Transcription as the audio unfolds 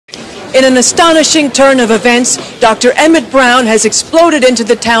In an astonishing turn of events, Dr. Emmett Brown has exploded into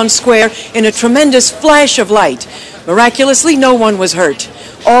the town square in a tremendous flash of light. Miraculously, no one was hurt.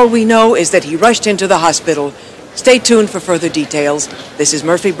 All we know is that he rushed into the hospital. Stay tuned for further details. This is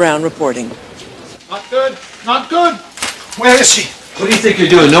Murphy Brown reporting. Not good. Not good. Where is she? What do you think you're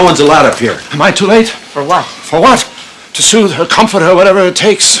doing? No one's allowed up here. Am I too late? For what? For what? To soothe her, comfort her, whatever it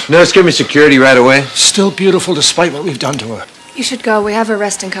takes. Nurse, give me security right away. Still beautiful despite what we've done to her. You should go. We have her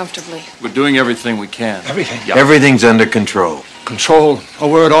resting comfortably. We're doing everything we can. Everything? Yep. Everything's under control. Control, a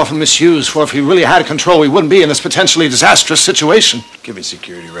word often misused, for if we really had control, we wouldn't be in this potentially disastrous situation. Give me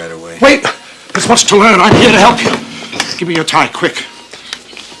security right away. Wait! There's much to learn. I'm here to help you. Give me your tie, quick.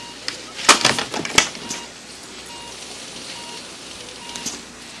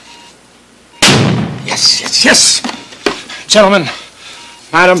 Yes. Gentlemen,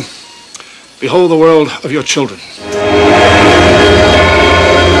 madam, behold the world of your children.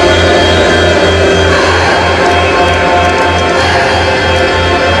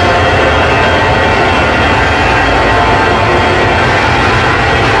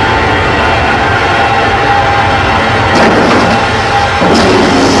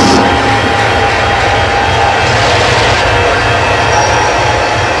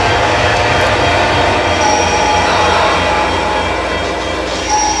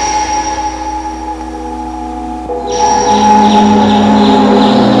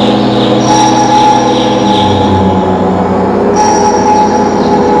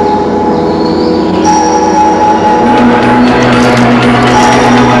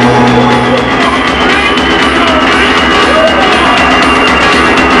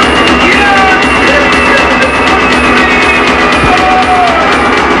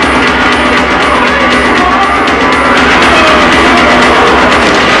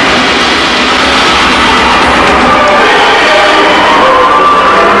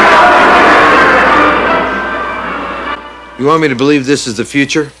 You want me to believe this is the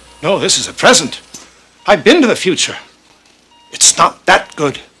future? No, this is the present. I've been to the future. It's not that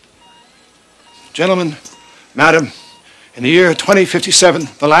good. Gentlemen, madam, in the year 2057,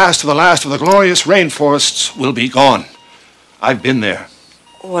 the last of the glorious rainforests will be gone. I've been there.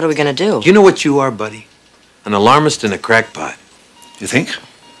 What are we going to do? You know what you are, buddy? An alarmist and a crackpot. You think?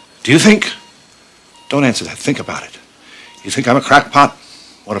 Do you think? Don't answer that. Think about it. You think I'm a crackpot?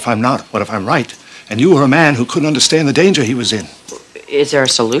 What if I'm not? What if I'm right? And you were a man who couldn't understand the danger he was in. Is there a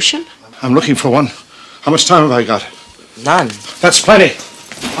solution? I'm looking for one. How much time have I got? None. That's plenty.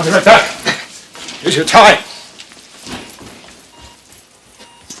 I'll be right back. Here's your tie.